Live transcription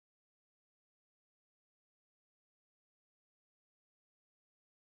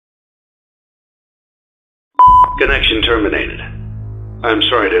Connection terminated. I'm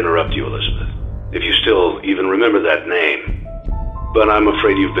sorry to interrupt you, Elizabeth, if you still even remember that name, but I'm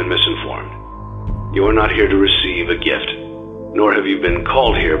afraid you've been misinformed. You are not here to receive a gift, nor have you been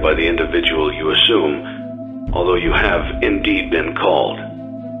called here by the individual you assume, although you have indeed been called.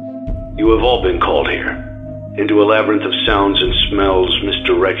 You have all been called here, into a labyrinth of sounds and smells,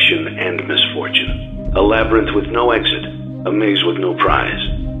 misdirection and misfortune. A labyrinth with no exit, a maze with no prize.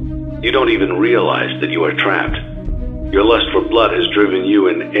 You don't even realize that you are trapped. Your lust for blood has driven you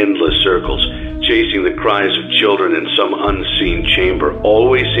in endless circles, chasing the cries of children in some unseen chamber,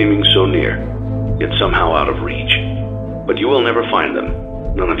 always seeming so near, yet somehow out of reach. But you will never find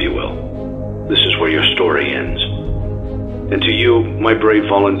them. None of you will. This is where your story ends. And to you, my brave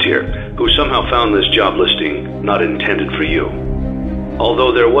volunteer, who somehow found this job listing not intended for you.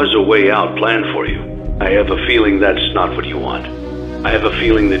 Although there was a way out planned for you, I have a feeling that's not what you want. I have a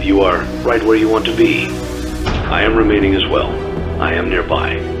feeling that you are right where you want to be. I am remaining as well. I am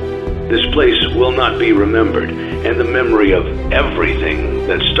nearby. This place will not be remembered, and the memory of everything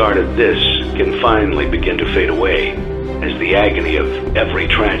that started this can finally begin to fade away, as the agony of every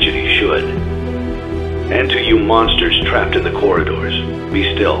tragedy should. And to you monsters trapped in the corridors,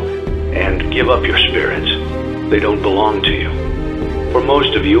 be still, and give up your spirits. They don't belong to you. For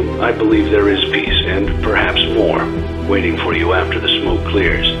most of you, I believe there is peace, and perhaps more, waiting for you after the smoke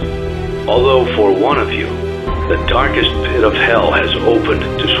clears. Although for one of you, the darkest pit of hell has opened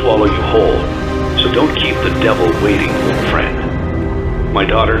to swallow you whole, so don't keep the devil waiting, old friend. My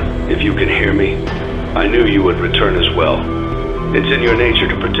daughter, if you can hear me, I knew you would return as well. It's in your nature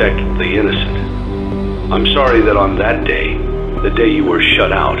to protect the innocent. I'm sorry that on that day, the day you were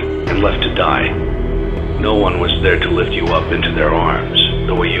shut out and left to die, no one was there to lift you up into their arms,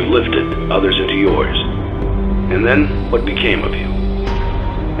 the way you lifted others into yours. And then, what became of you?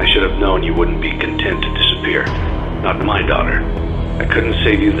 I should have known you wouldn't be content to disappear. Not my daughter. I couldn't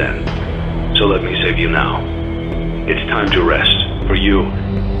save you then, so let me save you now. It's time to rest, for you,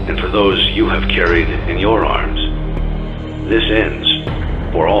 and for those you have carried in your arms. This ends,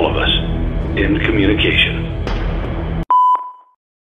 for all of us, in communication.